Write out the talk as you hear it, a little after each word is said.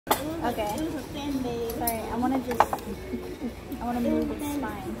Okay. Sorry, I want to move its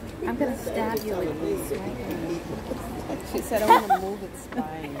spine. I'm going to stab you with this right now. She said I want to move its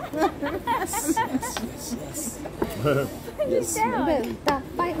spine. Yes. Stop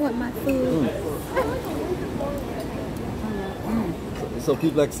fighting with my food. So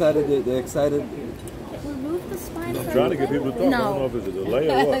people are excited, they're excited. Remove the spine. I'm trying to get people to talk. I don't know if it's a delay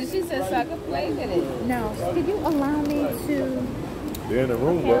or what. She said so I could play with it. No. Could you allow me to They're in the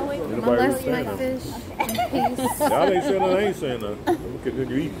room, but anybody molest saying my nothing. fish in peace? Y'all ain't saying nothing, I ain't saying nothing. I'm gonna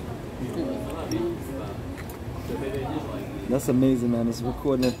continue eating. That's amazing, man. It's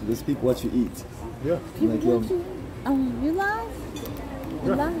recording it. There's people what you eat. Yeah. Like, yo, You live?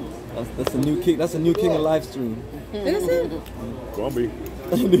 You live? that's a new king. That's a new king of live stream. Is it? Gonna be.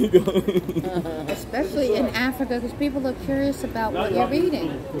 Especially in Africa, because people are curious about what you're eating.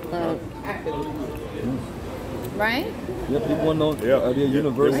 Right? Yeah, people want to know. Yeah. Are there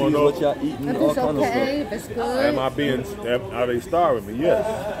universities what y'all eating? If All it's kind of okay, stuff. if it's good. Are they starving me? Yes.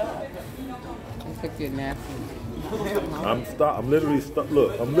 Pick your napkin. I'm literally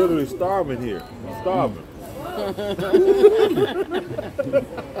starving here. I'm starving.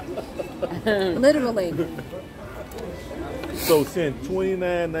 Literally. So send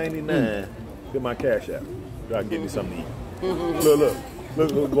 $29.99 to my Cash App. So I can get me something to eat.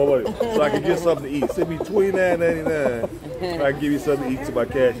 Look, boy. So I can get something to eat. Send me $29.99 so I can give you something to eat to my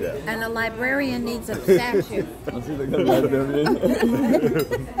Cash App. And a librarian needs a statue. I see the librarian.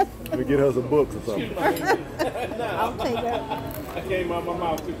 We get her some books or something. I'll take that. I came out my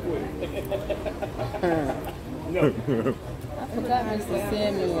mouth too quick. I forgot Mr.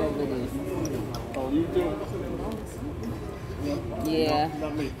 Samuel over this. Oh, you too? Yeah.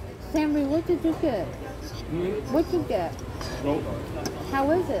 Not me. Sammy, what did you get? What you get? Nope. How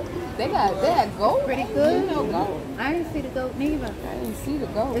is it? They had goat. Pretty good? No goat. I didn't see the goat neither. I didn't see the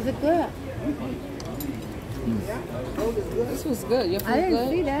goat. Is it good? This was good. Your food I didn't good?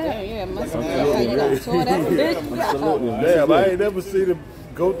 see that. Yeah, it must be good. You done tore that bitch. Damn, I ain't never seen him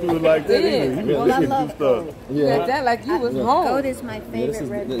go through it like that either. You been Well, I looking love through stuff. You got that like you was home. Goat is my Yeah, favorite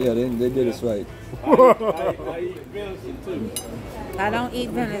red meat. they did this right. I eat venison too. I don't eat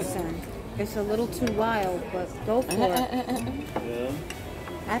venison. It's a little too wild, but go for it. Yeah.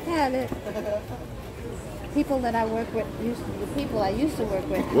 I've had it. People that I work with, the people I used to work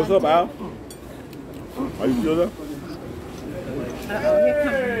with. What's up, Al? Are you still there?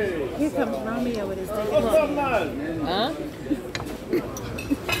 Uh-oh, here comes Romeo with his day. What's up, man? Huh?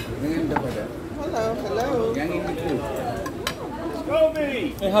 Hello.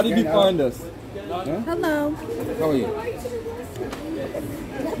 Scooby! Hey, how did you find us? Hello. How are you?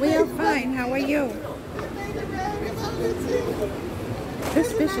 We are fine. How are you?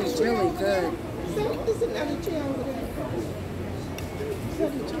 This fish is really good.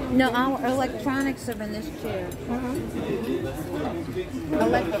 No, our electronics are in this chair.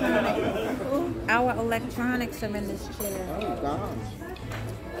 Our electronics are in this chair. Oh, gosh.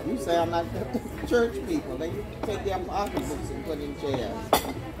 You say I'm not church people. They take their pocketbooks and put in chairs.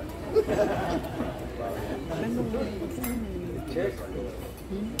 Church folk.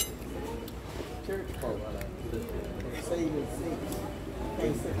 Church folk. Save your seats.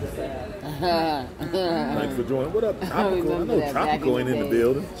 Can't sit beside. Thanks for joining. What up, Tropical? I remember know that back Tropical in ain't the in the day.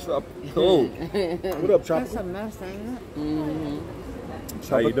 building. Tropical. What up, That's a Tropical? mess, ain't it?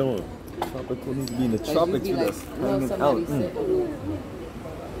 How you doing? Tropical needs to be in the Like, you tropics be with like, us. well, Hanging somebody out. said,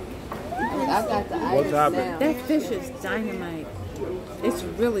 I got the What's itis happening? now. That fish is dynamite. It's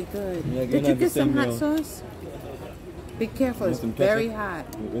really good. Yeah, Did you have the get some same hot meal. sauce? Be careful, it's Some very ketchup? hot.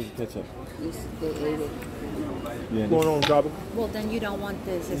 Where's the ketchup? They ate it. Yeah, What's going on, Tropical? Well, then you don't want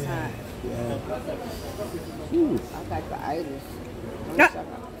this. It's hot. I got the itis.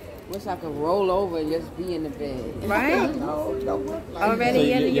 Wish I could roll over and just be in the bed. Right? No, don't look like Already So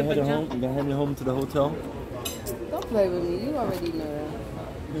in you your headed home? pajamas. You headed home to the hotel? Don't play with me. You already know that.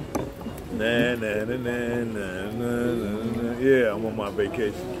 Nah, nah, nah, nah, nah, nah, nah. Yeah, I'm on my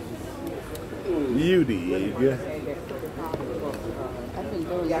vacation. You dig? I've been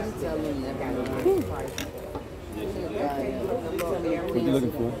doing that. Telling everybody. What you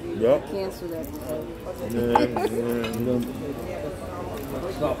looking for? Yup. Cancel that.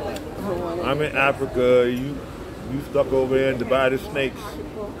 I'm in Africa. You stuck over there in the Dubai snakes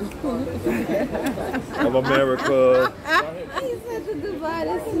of America. He said the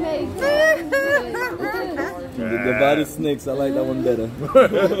divided snake. The divided snakes. I like that one better.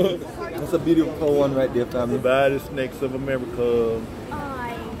 That's a beautiful one right there, family. Dubai snakes of America.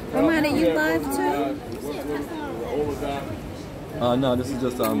 Romani, you live too? No, this is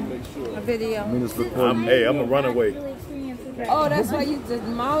just A video. I'm just recording. Hey, I'm a runaway. Oh, that's why you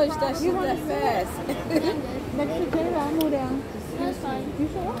demolished that shit that fast.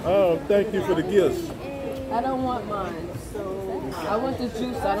 Oh, thank you for the gifts. I don't want mine. I want the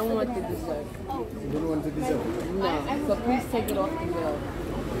juice. I don't want the dessert. You don't want the dessert? No. So please take it off the bill.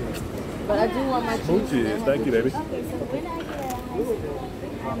 But I do want my juice. Who cheese? Thank you, baby. Okay, so when I get a ice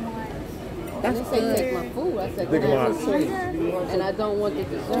cream, I didn't say take my food. I said Take can I have mine. the treat? And I don't want the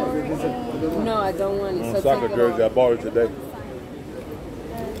dessert. No, I don't want it. On So soccer take it jersey, I off. bought it today.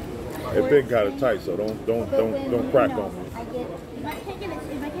 It been kind of tight, so don't crack on me. I get, if I can't get a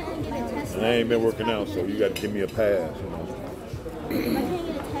Tesla, And I ain't been working out, so you got to give me a pass. You know. if I can't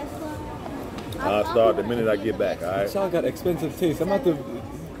get a Tesla, I'll start the minute I get back. All right. Y'all got expensive taste. I'm about to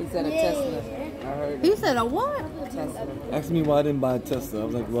He said a Tesla. I heard he said a what? Tesla. ask me why I didn't buy a Tesla. I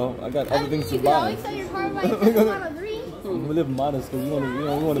was like, well, I got other things to You can buy. always sell your car by Tesla Model 3. We live modest because we want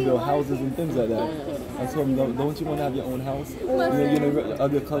to build houses and things like that. I told them, don't you want to have your own house?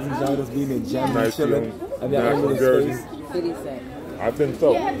 Other cousins out us being in jam and Nice chilling, young have your own natural little jersey. space. What did he say? I think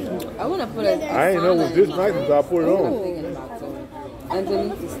so. I want to put a I ain't know it was this nice until I put it I'm on. thinking about doing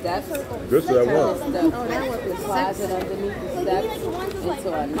underneath the steps. This is what I Turn want. the closet underneath the steps into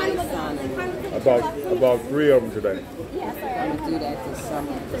a nice sauna. I bought 3 of them today. I'm gonna do that this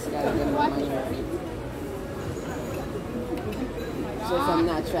summer. Just gotta get my money ready. So if I'm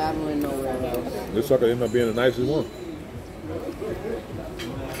not traveling nowhere else. This sucker ended up being the nicest one.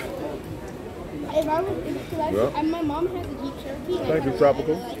 If I was, because Yeah. my mom has a Jeep Cherokee. And Thank you, I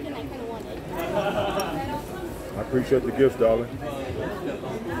Tropical. like it, and I kind of want it. I appreciate the gifts, darling.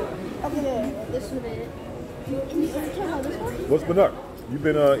 Okay, this is it. Can you check out this one? What's been up? You've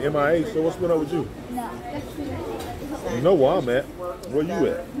been MIA, so what's been up with you? No. That's You know where I'm at. Where you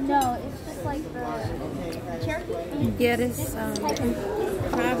at? No, it's just like the Cherokee. Yeah, this traveling during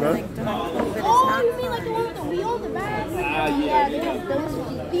COVID is Oh, not you mean like the fun. one with the wheel, the bag? Yeah, they have those.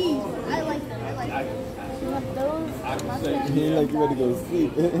 These. I like them. They have those. He ain't like you ready to go to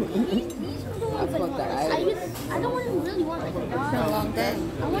sleep. I don't want to really want like a dog. It's been a long day.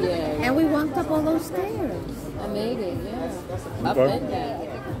 I want Yeah, And we walked up all those stairs. I made it, yeah. Up Okay. and down.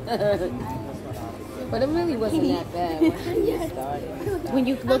 But it really wasn't that bad when we started. When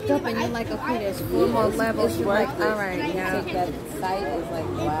you looked up and you're like, okay, there's 4 more levels, you're like, all right, You now. take that sight, it's like, It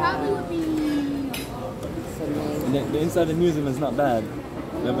probably wow, would be. it's amazing. The inside of the museum is not bad.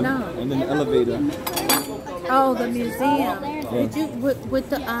 No. And then the elevator. Oh, the museum. Did you, with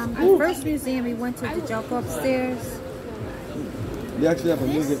the first museum we went to, did y'all go upstairs? We actually have a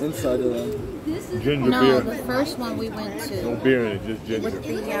museum inside of them. Ginger No, beer. the first one we went No to beer in it, just ginger. with the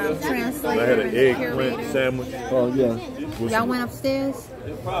And I had translator an and the eggplant curator. sandwich. Oh, yeah. Y'all went upstairs?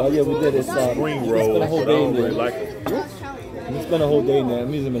 Oh, yeah, we did. It's Spring we spent a rolls, whole but I day in don't really there. like it. We spent a whole day in there. The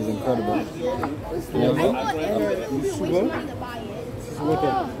museum is incredible. You know what?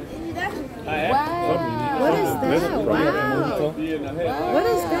 What is that? Wow. What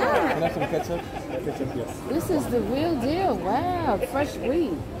is Can I that? have some ketchup? Ketchup, yes. This is the real deal. Wow, fresh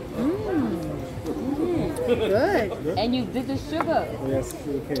wheat. Good. And you did the sugar. Yes,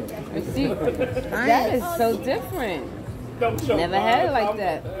 okay. You see, that is so different. Never had it like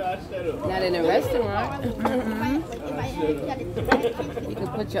that. Not in a restaurant. You can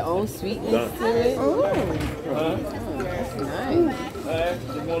put your own sweetness to it. That's nice.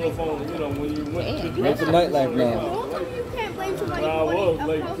 One of them, you know, when you went to What's the nightlife now? You can't blame somebody I was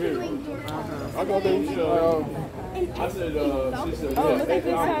late, for period. I got them. I said, she said, Oh, look at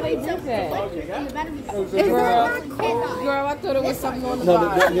this how they do that. Girl, I thought it was something on the No,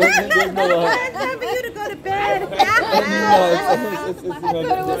 bottom. there's no. It's time for you to go to bed. No, it's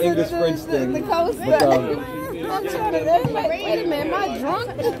the English French thing. The coaster. But, I'm trying to, wait a minute, am I drunk?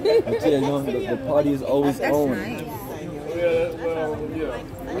 yeah, no, the party is always on.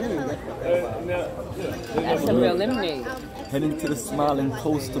 That's some real lemonade. Heading to the Smiling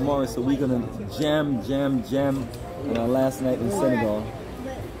Coast tomorrow, so we're gonna jam on our last night in Senegal.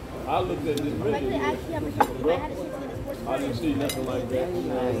 I looked at this video. I didn't see nothing like that.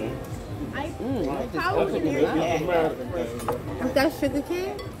 Is that sugar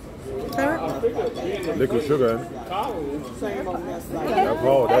cane? Sir? Liquid sugar in it. I've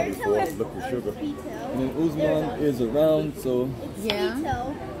called that before, liquid sugar. And then Uzman is around, so Yeah.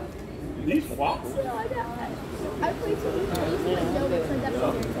 These waffles? I played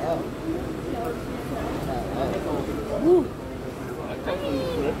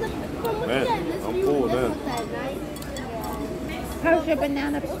Man, I'm full now. How's your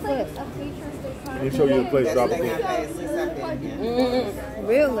banana split? Let me show you the place, Tropical.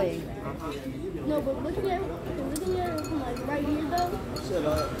 Really? No, but looking at it from like right here though. Should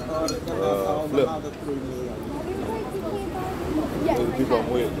have ordered Flip. another 3 meals. the people I'm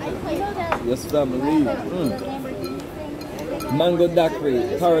with. Yes, family. Mango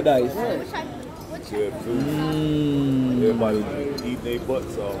daiquiri, paradise. Good food. Everybody eating their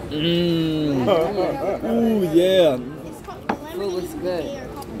butts off. Ooh, yeah. Food was good.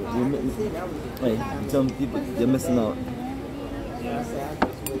 Hey, some people, they're missing out.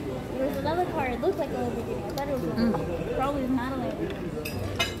 There was another car. It looked like a Lamborghini. I thought it was probably not a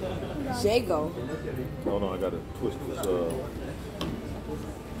Lamborghini. Chez go. Oh no, I gotta twist this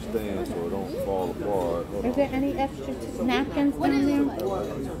stand so it don't fall apart. Hold Is on. there any extra napkins down there? It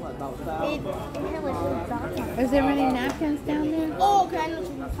had like little dots on it. Is there any napkins down there? Oh, okay, I know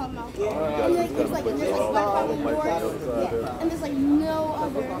what you're talking about. And then there's like SpongeBob on the board. And there's like no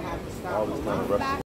other All this kind of